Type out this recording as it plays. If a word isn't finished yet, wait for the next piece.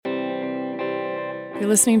You're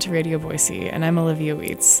listening to Radio Boise, and I'm Olivia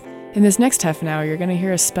Weitz. In this next half an hour, you're going to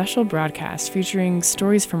hear a special broadcast featuring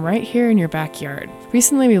stories from right here in your backyard.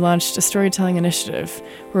 Recently, we launched a storytelling initiative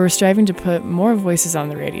where we're striving to put more voices on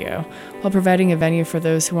the radio while providing a venue for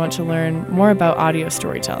those who want to learn more about audio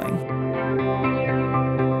storytelling.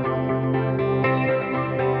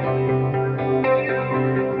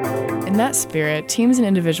 In that spirit, teams and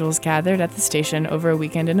individuals gathered at the station over a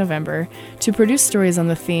weekend in November to produce stories on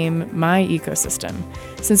the theme, My Ecosystem.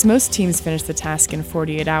 Since most teams finish the task in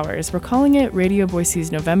 48 hours, we're calling it Radio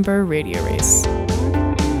Boise's November Radio Race.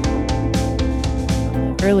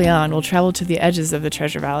 Early on, we'll travel to the edges of the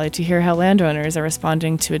Treasure Valley to hear how landowners are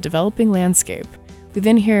responding to a developing landscape. We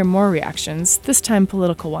then hear more reactions, this time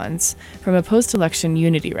political ones, from a post-election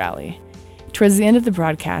unity rally. Towards the end of the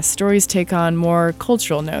broadcast, stories take on more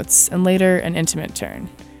cultural notes and later an intimate turn.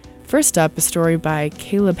 First up, a story by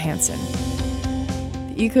Caleb Hansen.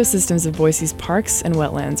 The ecosystems of Boise's parks and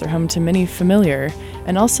wetlands are home to many familiar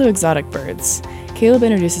and also exotic birds. Caleb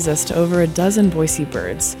introduces us to over a dozen Boise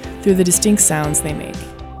birds through the distinct sounds they make.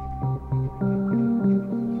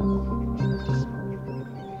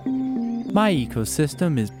 My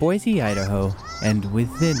ecosystem is Boise, Idaho, and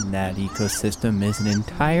within that ecosystem is an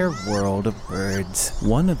entire world of birds.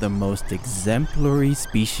 One of the most exemplary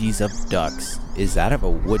species of ducks is that of a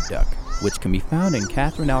wood duck, which can be found in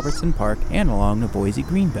Catherine Albertson Park and along the Boise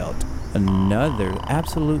Greenbelt. Another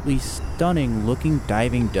absolutely stunning looking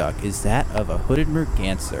diving duck is that of a hooded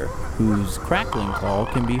merganser, whose crackling call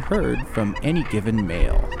can be heard from any given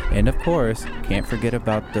male. And of course, can't forget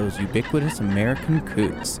about those ubiquitous American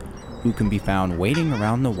coots, who can be found wading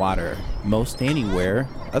around the water most anywhere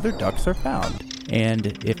other ducks are found. And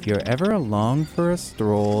if you're ever along for a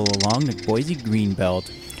stroll along the Boise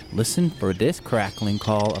Greenbelt, listen for this crackling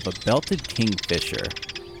call of a belted kingfisher.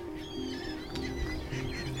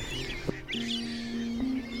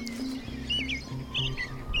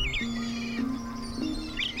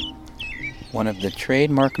 One of the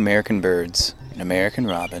trademark American birds, an American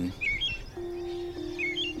robin.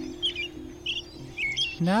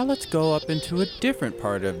 Now let's go up into a different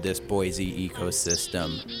part of this Boise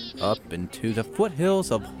ecosystem, up into the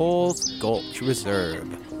foothills of Holes Gulch Reserve.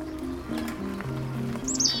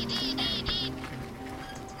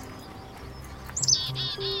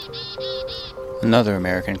 Another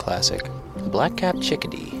American classic, the black-capped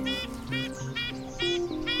chickadee.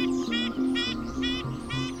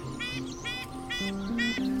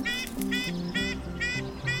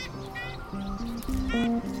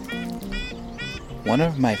 One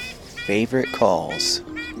of my favorite calls,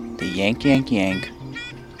 the yank, yank, yank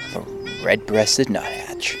of a red-breasted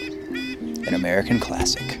nuthatch, an American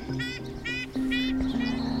classic.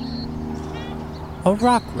 A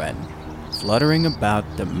rock wren, fluttering about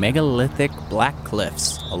the megalithic black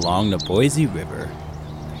cliffs along the Boise River.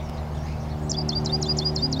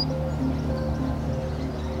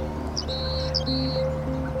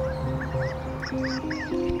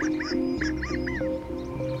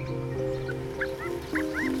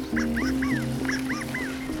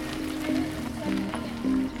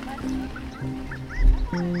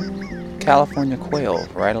 California quail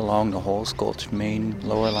right along the Holes Gulch main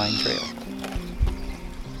lower line trail.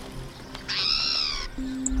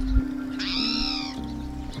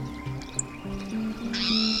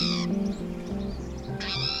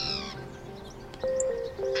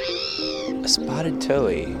 A spotted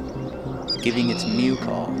towhee giving its mew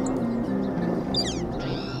call.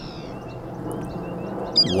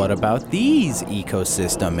 What about these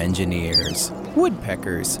ecosystem engineers?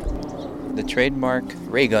 Woodpeckers. The trademark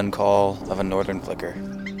ray gun call of a northern flicker.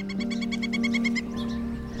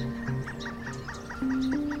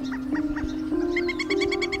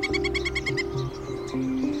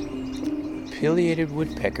 Pileated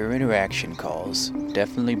woodpecker interaction calls,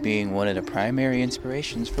 definitely being one of the primary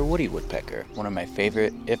inspirations for woody woodpecker, one of my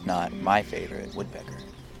favorite, if not my favorite, woodpecker.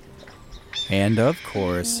 And of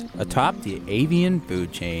course, atop the avian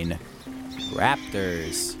food chain,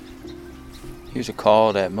 raptors. Here's a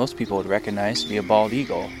call that most people would recognize to be a bald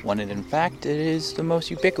eagle, when in fact it is the most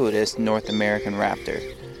ubiquitous North American raptor,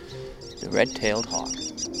 the red-tailed hawk.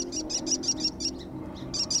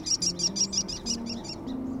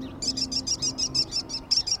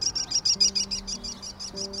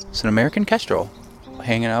 It's an American kestrel,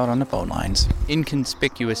 hanging out on the phone lines.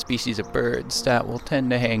 Inconspicuous species of birds that will tend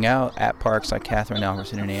to hang out at parks like Catherine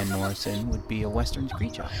Albertson and Ann Morrison would be a western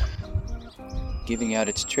screech owl, giving out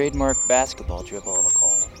its trademark basketball dribble of a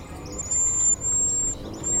call.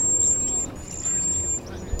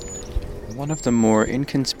 One of the more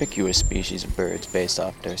inconspicuous species of birds based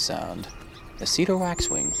off their sound, the cedar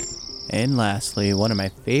waxwing. And lastly, one of my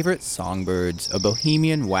favorite songbirds, a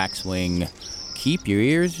Bohemian waxwing. Keep your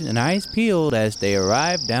ears and eyes peeled as they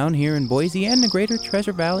arrive down here in Boise and the greater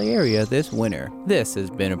Treasure Valley area this winter. This has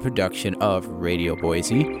been a production of Radio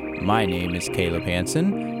Boise. My name is Caleb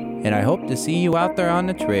Hansen, and I hope to see you out there on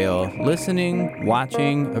the trail, listening,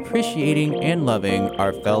 watching, appreciating, and loving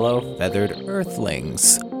our fellow feathered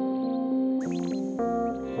earthlings.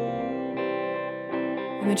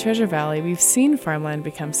 In the Treasure Valley, we've seen farmland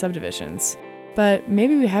become subdivisions. But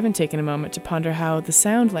maybe we haven't taken a moment to ponder how the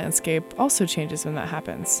sound landscape also changes when that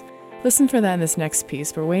happens. Listen for that in this next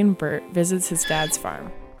piece where Wayne Burt visits his dad's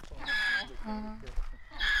farm. And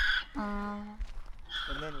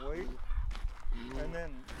then wait, and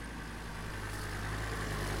then...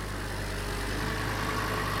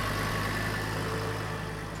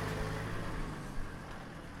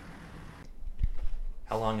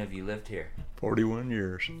 How long have you lived here? 41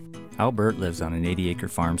 years. Albert lives on an 80-acre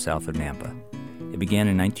farm south of Nampa. It began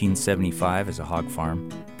in 1975 as a hog farm,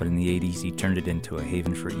 but in the 80s he turned it into a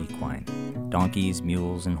haven for equine, donkeys,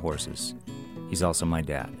 mules, and horses. He's also my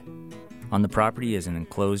dad. On the property is an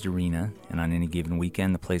enclosed arena, and on any given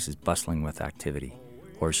weekend the place is bustling with activity.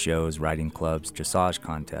 Horse shows, riding clubs, dressage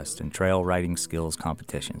contests, and trail riding skills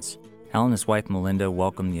competitions. Al and his wife Melinda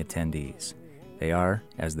welcome the attendees. They are,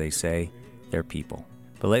 as they say, their people.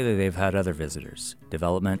 But lately they've had other visitors,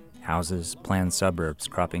 development, houses, planned suburbs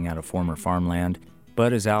cropping out of former farmland.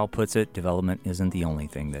 But as Al puts it, development isn't the only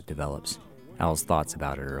thing that develops. Al's thoughts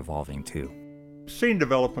about it are evolving too. Seen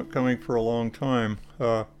development coming for a long time,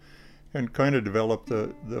 and kind of developed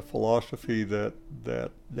the philosophy that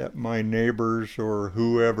my neighbors or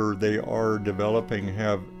whoever they are developing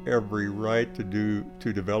have every right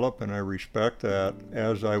to develop, and I respect that,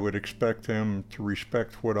 as I would expect them to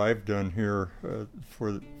respect what I've done here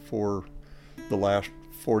for the last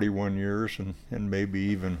 41 years and maybe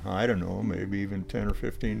even, I don't know, maybe even 10 or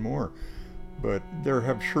 15 more. But there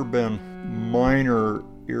have sure been minor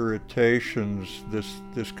irritations,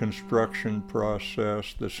 this construction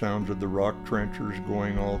process, the sounds of the rock trenchers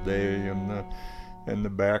going all day, and the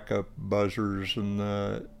backup buzzers, and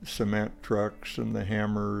the cement trucks, and the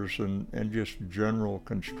hammers, and just general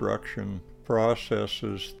construction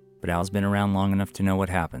processes. But Al's been around long enough to know what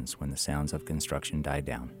happens when the sounds of construction die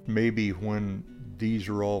down. Maybe when these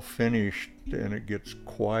are all finished and it gets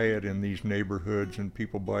quiet in these neighborhoods and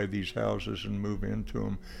people buy these houses and move into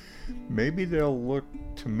them, maybe they'll look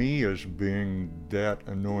to me as being that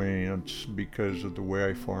annoyance because of the way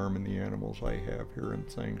I farm and the animals I have here and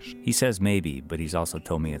things. He says maybe, but he's also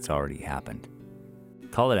told me it's already happened.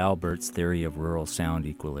 Call it Albert's theory of rural sound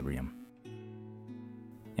equilibrium.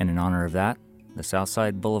 And in honor of that, the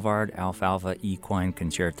Southside Boulevard Alfalfa Equine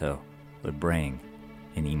Concerto with braying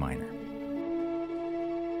in E minor.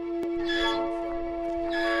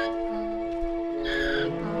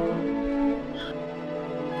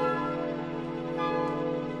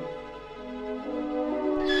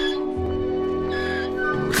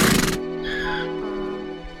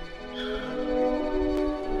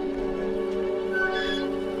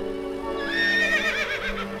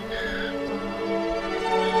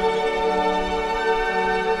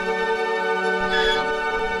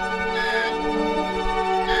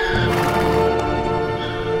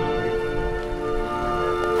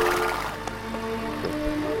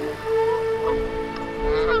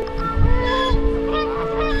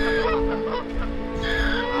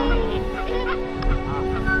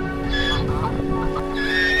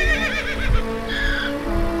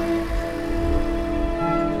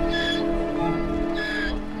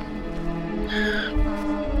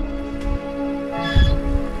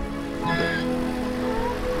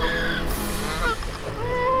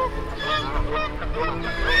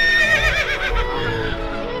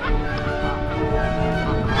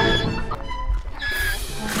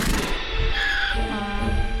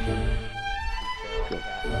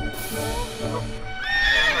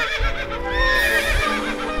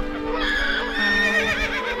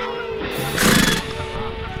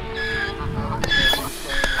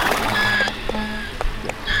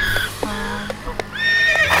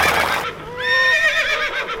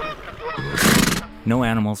 No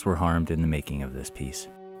animals were harmed in the making of this piece.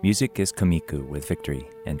 Music is Kamiku with Victory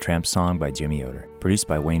and Tramp Song by Jimmy Oder. Produced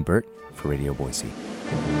by Wayne Burt for Radio Boise.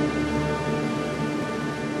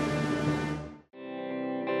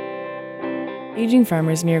 Aging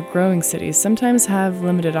farmers near growing cities sometimes have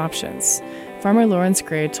limited options. Farmer Lawrence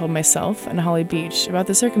Gray told myself and Holly Beach about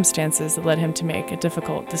the circumstances that led him to make a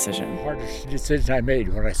difficult decision. The hardest decision I made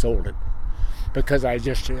when I sold it, because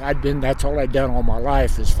that's all I'd done all my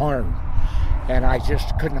life is farm. And I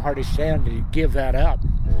just couldn't hardly stand to give that up.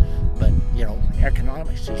 But,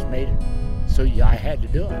 economics just made it so I had to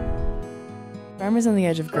do it. Farmers on the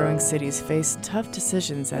edge of growing cities face tough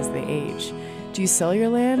decisions as they age. Do you sell your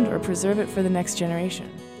land or preserve it for the next generation?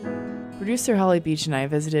 Producer Holly Beach and I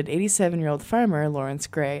visited 87-year-old farmer Lawrence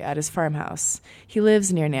Gray at his farmhouse. He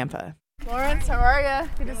lives near Nampa. Lawrence, how are you?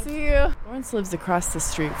 Good to see you. Lawrence lives across the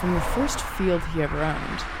street from the first field he ever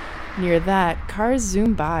owned. Near that, cars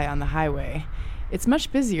zoom by on the highway. It's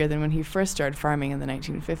much busier than when he first started farming in the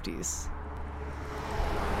 1950s.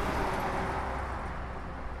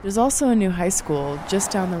 There's also a new high school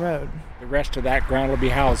just down the road. The rest of that ground will be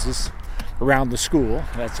houses around the school.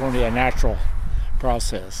 That's only a natural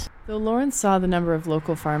process. Though Lawrence saw the number of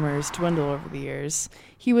local farmers dwindle over the years,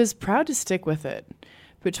 he was proud to stick with it.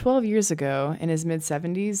 But 12 years ago, in his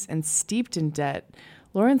mid-70s and steeped in debt,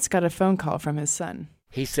 Lawrence got a phone call from his son.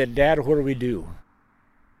 He said, "Dad, what do we do?"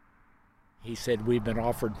 He said, "We've been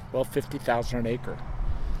offered, $50,000 an acre,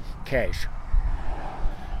 cash."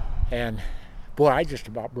 And boy, I just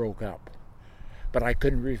about broke up. But I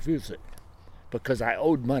couldn't refuse it because I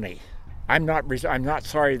owed money. I'm not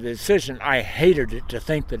sorry for the decision. I hated it to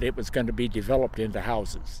think that it was going to be developed into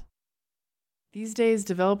houses. These days,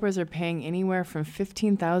 developers are paying anywhere from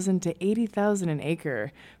 $15,000 to $80,000 an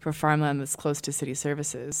acre for farmland that's close to city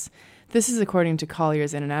services. This is according to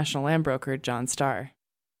Collier's international land broker, John Starr.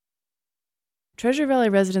 Treasure Valley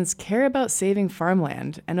residents care about saving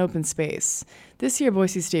farmland and open space. This year,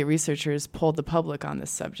 Boise State researchers polled the public on this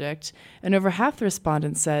subject, and over half the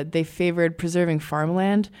respondents said they favored preserving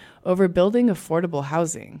farmland over building affordable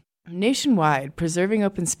housing. Nationwide, preserving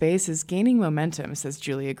open space is gaining momentum, says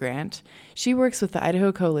Julia Grant. She works with the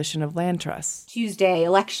Idaho Coalition of Land Trusts. Tuesday,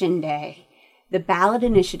 Election Day, the ballot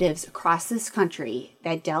initiatives across this country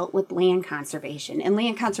that dealt with land conservation, and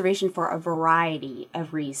land conservation for a variety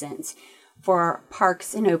of reasons, for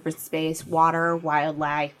parks and open space, water,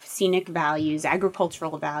 wildlife, scenic values,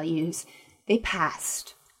 agricultural values, they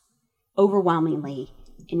passed overwhelmingly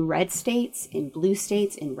in red states, in blue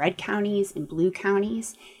states, in red counties, in blue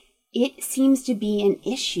counties. It seems to be an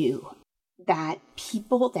issue that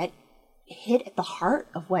hit at the heart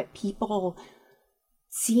of what people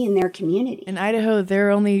see in their community. In Idaho, there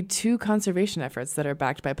are only 2 conservation efforts that are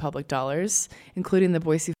backed by public dollars, including the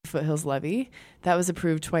Boise Foothills Levee. That was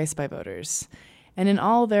approved twice by voters. And in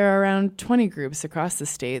all, there are around 20 groups across the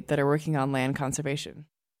state that are working on land conservation.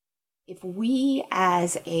 If we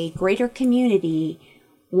as a greater community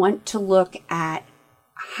want to look at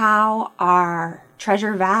how our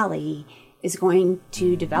Treasure Valley is going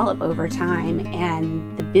to develop over time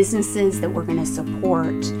and the businesses that we're going to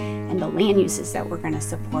support and the land uses that we're going to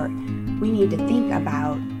support, we need to think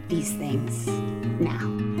about these things now.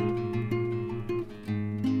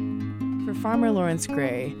 For farmer Lawrence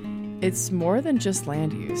Gray, it's more than just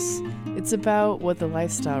land use. It's about what the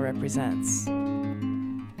lifestyle represents. There's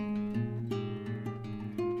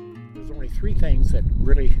only 3 things that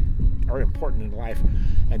really are important in life,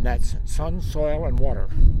 and that's sun, soil, and water.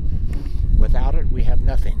 Without it, we have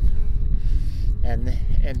nothing. And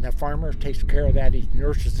the farmer takes care of that, he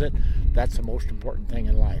nurses it. That's the most important thing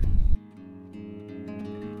in life.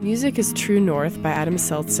 Music is True North by Adam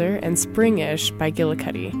Seltzer and Spring-ish by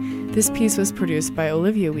Gillicuddy. This piece was produced by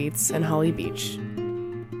Olivia Wheats and Holly Beach.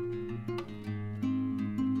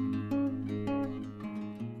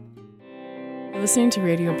 You're listening to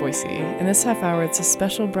Radio Boise. In this half hour, it's a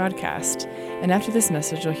special broadcast. And after this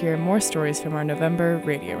message, you'll hear more stories from our November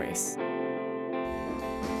radio race.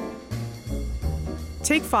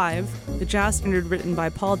 Take 5, the jazz standard written by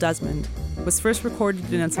Paul Desmond, was first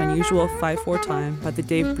recorded in its unusual 5/4 time by the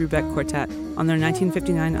Dave Brubeck Quartet on their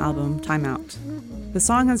 1959 album, Time Out. The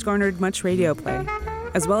song has garnered much radio play,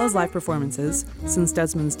 as well as live performances, since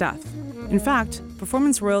Desmond's death. In fact,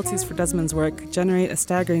 performance royalties for Desmond's work generate a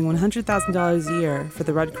staggering $100,000 a year for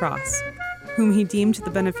the Red Cross, whom he deemed the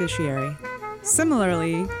beneficiary.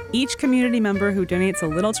 Similarly, each community member who donates a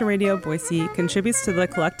little to Radio Boise contributes to the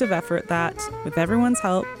collective effort that, with everyone's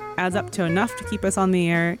help, adds up to enough to keep us on the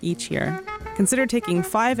air each year. Consider taking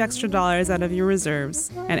 $5 extra out of your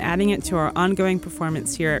reserves and adding it to our ongoing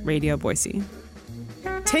performance here at Radio Boise.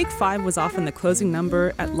 Take 5 was often the closing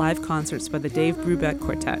number at live concerts by the Dave Brubeck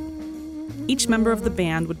Quartet. Each member of the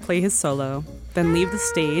band would play his solo, then leave the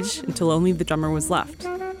stage until only the drummer was left.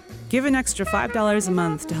 Give an extra $5 a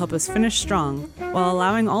month to help us finish strong while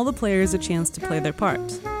allowing all the players a chance to play their part.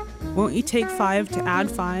 Won't you take 5 to add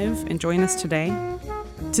 5 and join us today?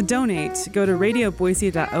 To donate, go to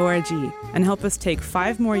radioboise.org and help us take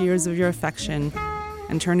 5 more years of your affection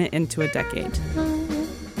and turn it into a decade.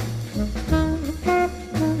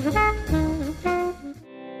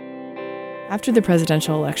 After the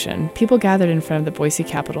presidential election, people gathered in front of the Boise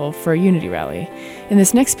Capitol for a unity rally. In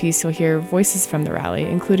this next piece, you'll hear voices from the rally,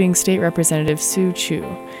 including State Representative Sue Chu.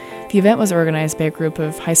 The event was organized by a group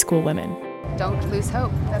of high school women. Don't lose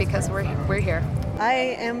hope, because we're here.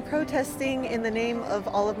 I am protesting in the name of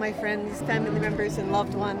all of my friends, family members, and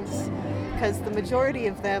loved ones, because the majority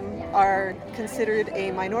of them are considered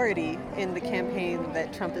a minority in the campaign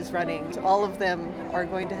that Trump is running. All of them are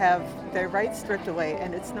going to have their rights stripped away,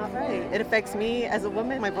 and it's not right. It affects me as a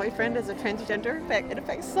woman, my boyfriend as a transgender. It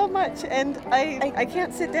affects so much, and I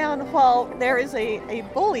can't sit down while there is a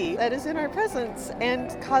bully that is in our presence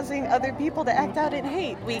and causing other people to act out in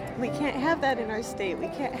hate. We can't have that in our state. We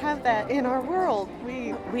can't have that in our world.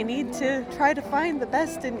 We need to try to find the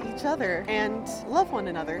best in each other and love one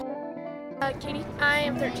another. Katie, I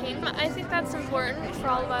am 13. I think that's important for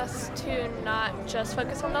all of us to not just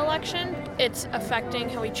focus on the election. It's affecting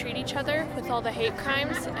how we treat each other with all the hate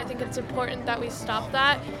crimes. I think it's important that we stop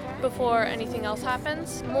that before anything else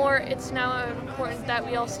happens. It's now important that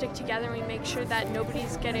we all stick together and we make sure that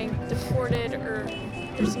nobody's getting deported or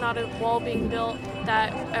there's not a wall being built,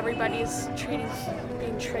 that everybody's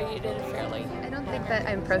being treated fairly. I don't think that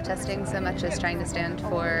I'm protesting so much as trying to stand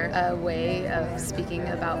for a way of speaking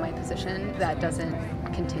about my position that doesn't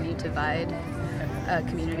continue to divide a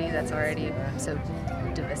community that's already so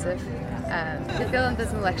divisive. I feel in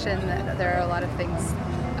this election that there are a lot of things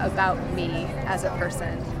about me as a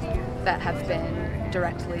person that have been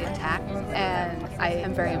directly attacked, and I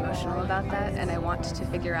am very emotional about that, and I want to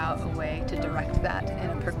figure out a way to direct that in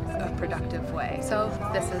a productive way. So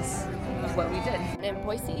this is what we did. In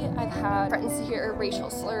Boise, I've had friends hear racial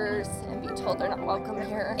slurs and be told they're not welcome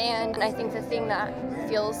here, and I think the thing that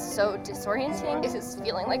feels so disorienting is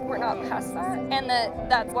feeling like we're not past that, and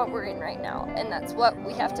that's what we're in right now, and that's what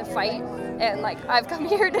we have to fight. And I've come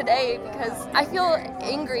here today because I feel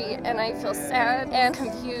angry and I feel sad and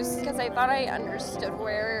confused because I thought I understood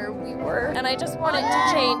where we were, and I just want it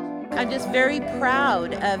to change. I'm just very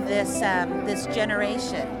proud of this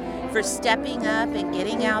generation for stepping up and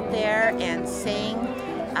getting out there and saying,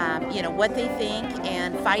 what they think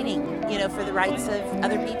and fighting, for the rights of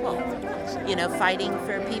other people. Fighting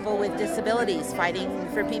for people with disabilities, fighting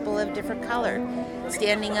for people of different color,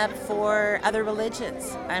 standing up for other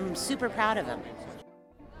religions. I'm super proud of them.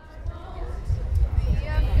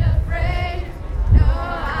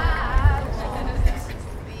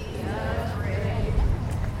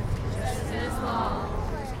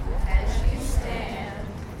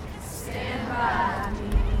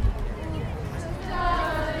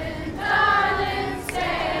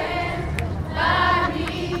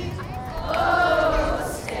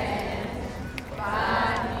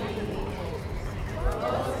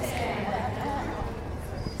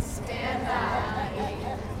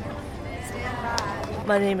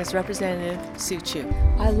 My name is Representative Sue Chu.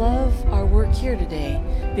 I love our work here today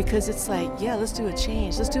because it's let's do a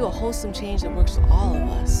change. Let's do a wholesome change that works for all of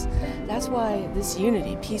us. That's why this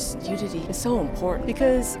peace unity is so important,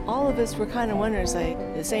 because all of us were kind of wondering,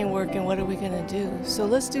 this ain't working, what are we going to do? So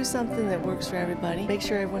let's do something that works for everybody. Make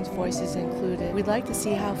sure everyone's voice is included. We'd like to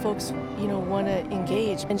see how folks, want to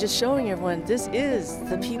engage, and just showing everyone this is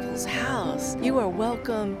the people's house. You are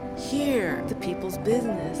welcome here, the people's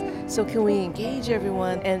business. So can we engage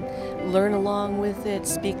everyone and learn along with it,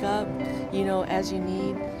 speak up, as you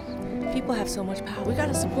need. People have so much power. We got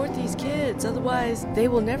to support these kids, otherwise they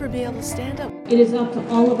will never be able to stand up. It is up to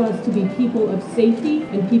all of us to be people of safety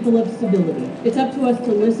and people of civility. It's up to us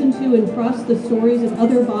to listen to and trust the stories of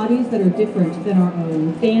other bodies that are different than our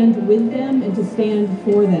own, stand with them and to stand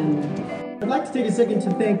for them. I'd like to take a second to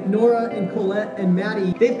thank Nora and Colette and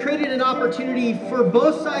Maddie. They've created an opportunity for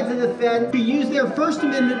both sides of the fence to use their First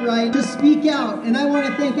Amendment right to speak out. And I want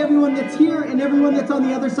to thank everyone that's here and everyone that's on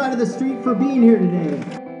the other side of the street for being here today.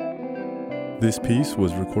 This piece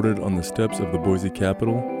was recorded on the steps of the Boise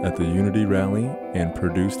Capitol at the Unity Rally and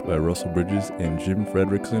produced by Russell Bridges and Jim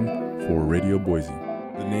Fredrickson for Radio Boise.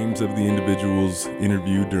 The names of the individuals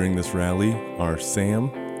interviewed during this rally are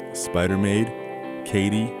Sam, Spider-Maid,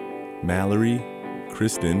 Katie, Mallory,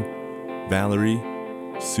 Kristen, Valerie,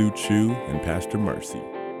 Sue Chu, and Pastor Marcy.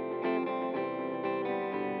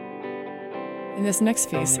 In this next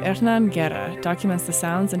piece, Hernan Guerra documents the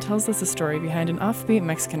sounds and tells us a story behind an offbeat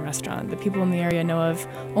Mexican restaurant that people in the area know of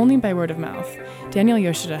only by word of mouth. Daniel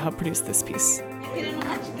Yoshida helped produce this piece.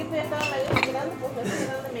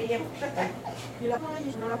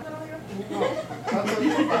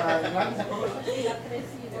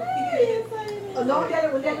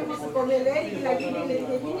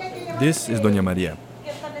 This is Doña Maria.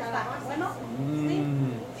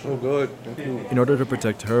 So good. Thank you. In order to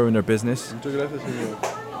protect her and her business,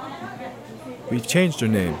 We've changed her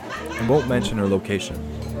name and won't mention her location.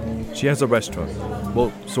 She has a restaurant.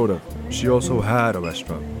 Well, sort of. She also had a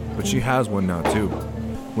restaurant, but she has one now too.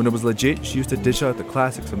 When it was legit, she used to dish out the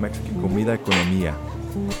classics of Mexican comida economía.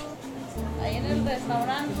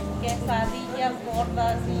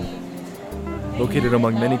 Located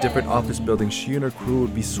among many different office buildings, she and her crew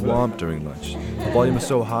would be swamped during lunch. The volume was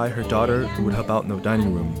so high, her daughter, who would help out in the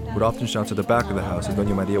dining room, would often shout to the back of the house as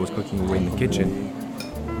Doña Maria was cooking away in the kitchen.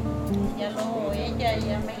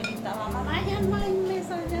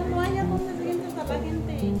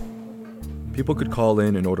 People could call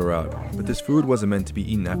in and order out, but this food wasn't meant to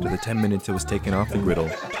be eaten after the 10 minutes it was taken off the griddle,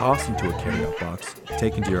 tossed into a carry-out box,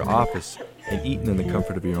 taken to your office, and eaten in the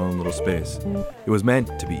comfort of your own little space. It was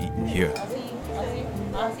meant to be eaten here.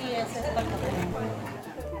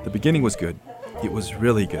 The beginning was good. It was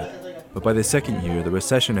really good. But by the second year, the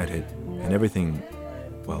recession had hit, and everything,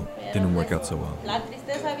 well, didn't work out so well.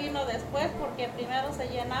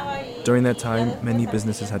 During that time, many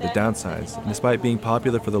businesses had to downsize, and despite being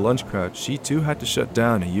popular for the lunch crowd, she too had to shut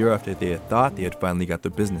down a year after they had thought they had finally got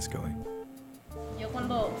their business going.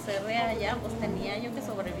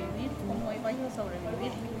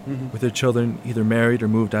 With her children either married or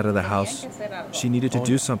moved out of the house, she needed to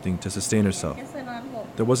do something to sustain herself.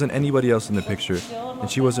 There wasn't anybody else in the picture, and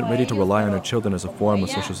she wasn't ready to rely on her children as a form of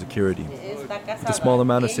social security. With the small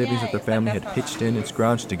amount of savings that the family had pitched in and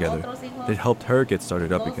scrounged together, they'd helped her get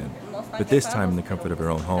started up again, but this time in the comfort of her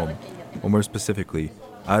own home, or more specifically,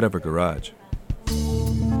 out of her garage.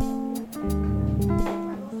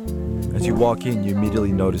 As you walk in, you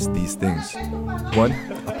immediately notice these things. 1,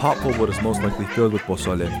 a pot full what is most likely filled with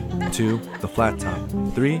pozole. 2, the flat top.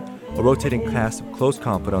 3, a rotating cast of close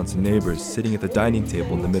confidants and neighbors sitting at the dining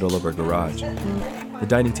table in the middle of our garage. The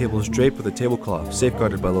dining table is draped with a tablecloth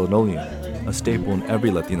safeguarded by linoleum, a staple in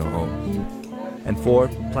every Latino home. And 4,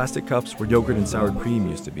 plastic cups where yogurt and sour cream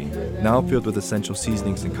used to be, now filled with essential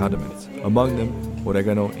seasonings and condiments, among them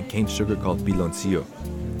oregano and cane sugar called piloncillo,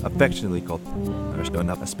 affectionately called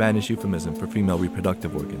a Spanish euphemism for female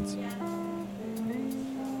reproductive organs.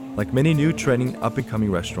 Like many new trending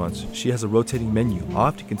up-and-coming restaurants, she has a rotating menu,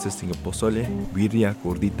 often consisting of pozole, birria,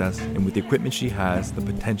 gorditas, and with the equipment she has, the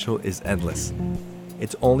potential is endless.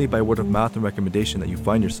 It's only by word of mouth and recommendation that you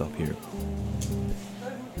find yourself here.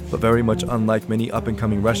 But very much unlike many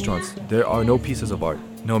up-and-coming restaurants, there are no pieces of art,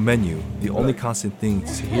 no menu. The only constant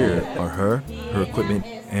things here are her equipment,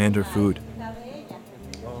 and her food.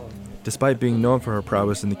 Despite being known for her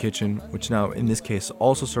prowess in the kitchen, which now in this case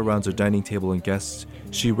also surrounds her dining table and guests,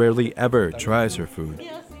 she rarely ever tries her food.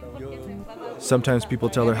 Sometimes people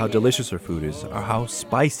tell her how delicious her food is, or how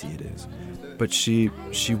spicy it is, but she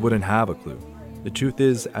wouldn't have a clue. The truth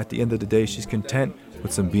is, at the end of the day, she's content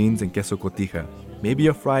with some beans and queso cotija, maybe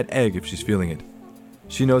a fried egg if she's feeling it.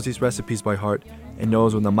 She knows these recipes by heart and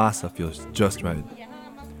knows when the masa feels just right.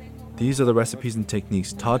 These are the recipes and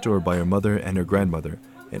techniques taught to her by her mother and her grandmother,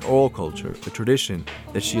 an oral culture, a tradition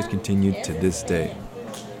that she has continued to this day.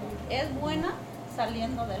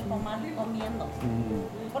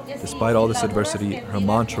 Despite all this adversity, her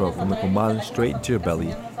mantra from the comal straight into her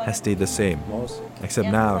belly has stayed the same, except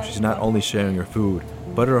now she's not only sharing her food,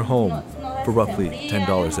 but her home for roughly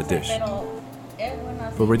 $10 a dish.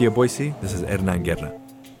 For Radio Boise, this is Hernan Guerra.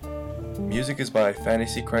 Music is by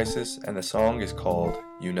Fantasy Crisis, and the song is called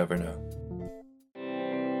You Never Know.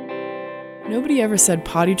 Nobody ever said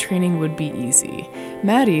potty training would be easy.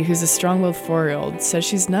 Maddie, who's a strong-willed 4-year-old, says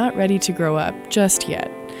she's not ready to grow up just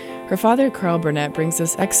yet. Her father, Carl Burnett, brings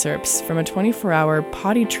us excerpts from a 24-hour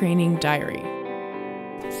potty training diary.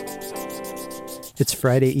 It's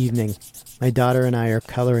Friday evening. My daughter and I are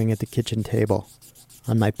coloring at the kitchen table.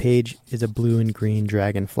 On my page is a blue and green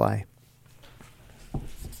dragonfly.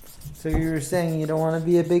 So you were saying you don't want to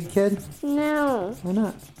be a big kid? No. Why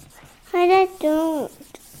not? I don't.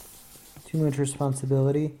 Too much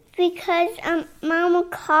responsibility? Because Mama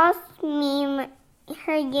cost me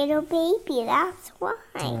her little baby, that's why.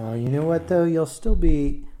 Oh, you know what though? You'll still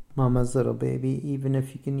be Mama's little baby, even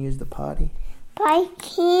if you can use the potty. But I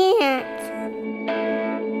can't.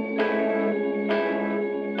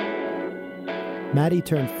 Maddie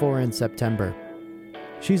turned 4 in September.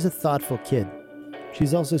 She's a thoughtful kid.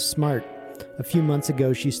 She's also smart. A few months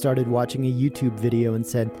ago, she started watching a YouTube video and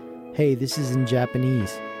said, "Hey, this is in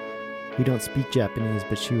Japanese." We don't speak Japanese,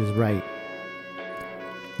 but she was right.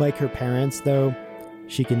 Like her parents, though,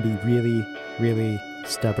 she can be really, really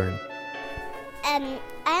stubborn. I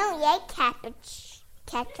don't like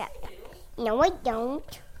ketchup. No, I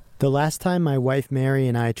don't. The last time my wife Mary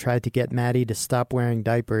and I tried to get Maddie to stop wearing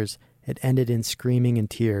diapers, it ended in screaming and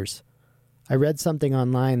tears. I read something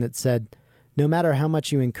online that said, no matter how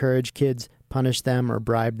much you encourage kids, punish them, or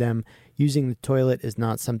bribe them. Using the toilet is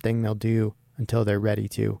not something they'll do until they're ready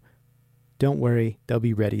to. Don't worry, they'll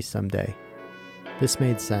be ready someday. This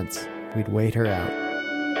made sense. We'd wait her out.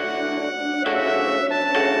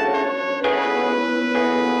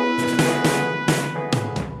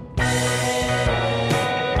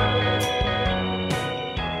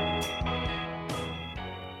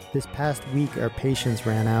 This past week, our patience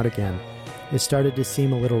ran out again. It started to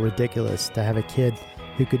seem a little ridiculous to have a kid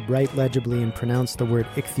who could write legibly and pronounce the word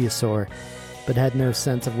ichthyosaur, but had no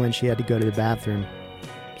sense of when she had to go to the bathroom.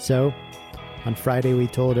 So, on Friday we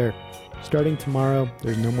told her, starting tomorrow,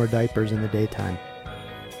 there's no more diapers in the daytime.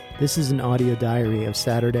 This is an audio diary of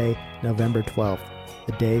Saturday, November 12th,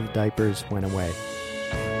 the day the diapers went away.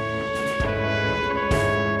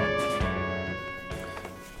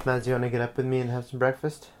 Mads, you want to get up with me and have some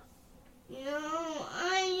breakfast? No,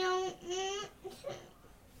 I don't want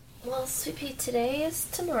to. Well, Sweet Pea, today is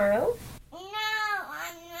tomorrow. No,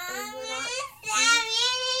 I'm not going to stop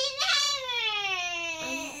eating diapers.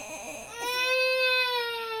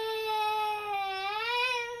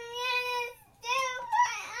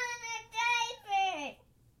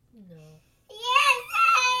 No. Yes, I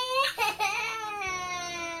am.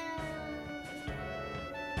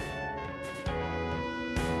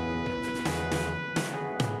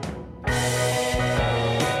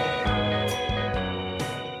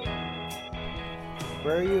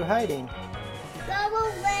 Where are you hiding? Go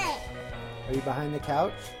away. Are you behind the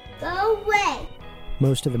couch? Go away.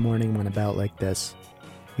 Most of the morning went about like this.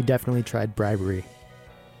 We definitely tried bribery.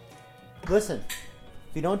 Listen,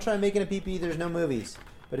 if you don't try making a pee-pee, there's no movies.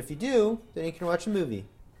 But if you do, then you can watch a movie.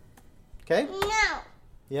 Okay? No.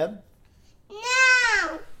 Yep.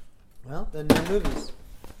 No. Well, then no movies.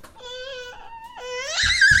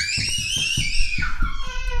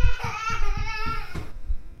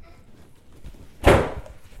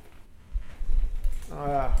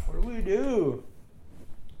 What do we do?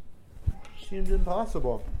 Seems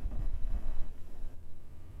impossible.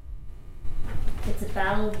 It's a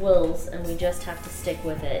battle of wills, and we just have to stick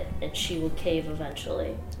with it, and she will cave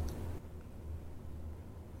eventually.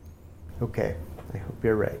 Okay, I hope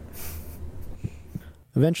you're right.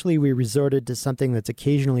 Eventually, we resorted to something that's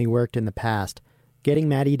occasionally worked in the past, getting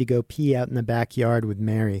Maddie to go pee out in the backyard with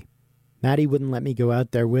Mary. Maddie wouldn't let me go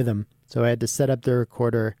out there with him, so I had to set up the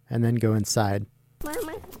recorder and then go inside.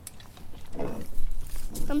 Mama,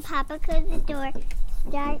 when Papa closed the door,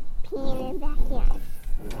 start peeing in the backyard.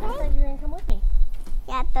 I thought you were going to come with me.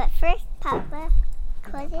 Yeah, but first Papa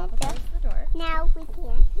closes the door. Now we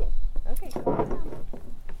can. Okay, cool.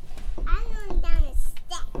 I'm going down the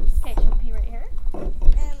steps. Okay, should we pee right here? I'm going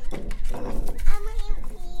to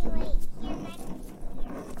pee right here next to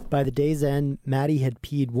you. By the day's end, Maddie had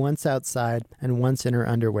peed once outside and once in her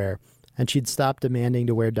underwear, and she'd stopped demanding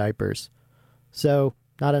to wear diapers. So,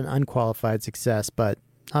 not an unqualified success, but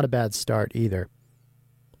not a bad start either.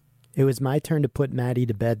 It was my turn to put Maddie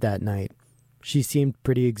to bed that night. She seemed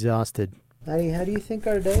pretty exhausted. Maddie, how do you think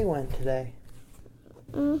our day went today?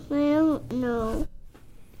 I don't know.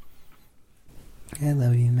 I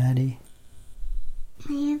love you, Maddie.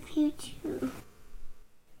 I love you too.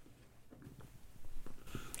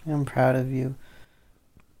 I'm proud of you.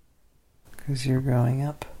 Because you're growing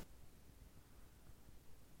up.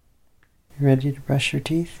 You ready to brush your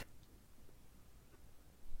teeth?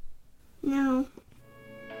 No.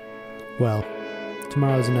 Well,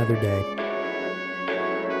 tomorrow's another day.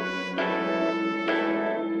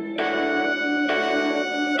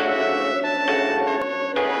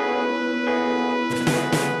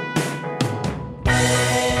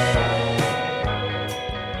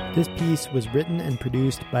 This piece was written and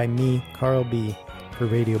produced by me, Carl B., for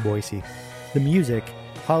Radio Boise. The music,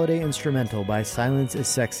 Holiday Instrumental by Silence is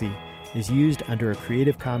Sexy, is used under a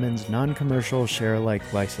Creative Commons non-commercial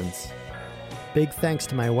share-alike license. Big thanks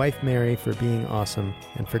to my wife Mary for being awesome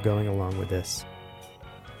and for going along with this.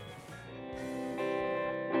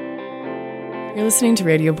 You're listening to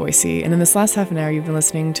Radio Boise, and in this last half an hour you've been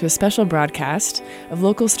listening to a special broadcast of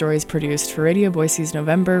local stories produced for Radio Boise's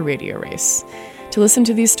November radio race. To listen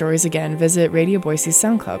to these stories again, visit Radio Boise's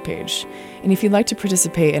SoundCloud page. And if you'd like to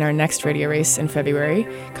participate in our next radio race in February,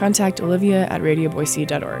 contact Olivia at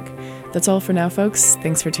radioboise.org. That's all for now, folks.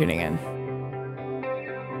 Thanks for tuning in.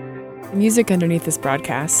 The music underneath this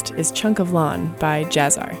broadcast is Chunk of Lawn by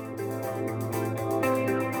Jazzar.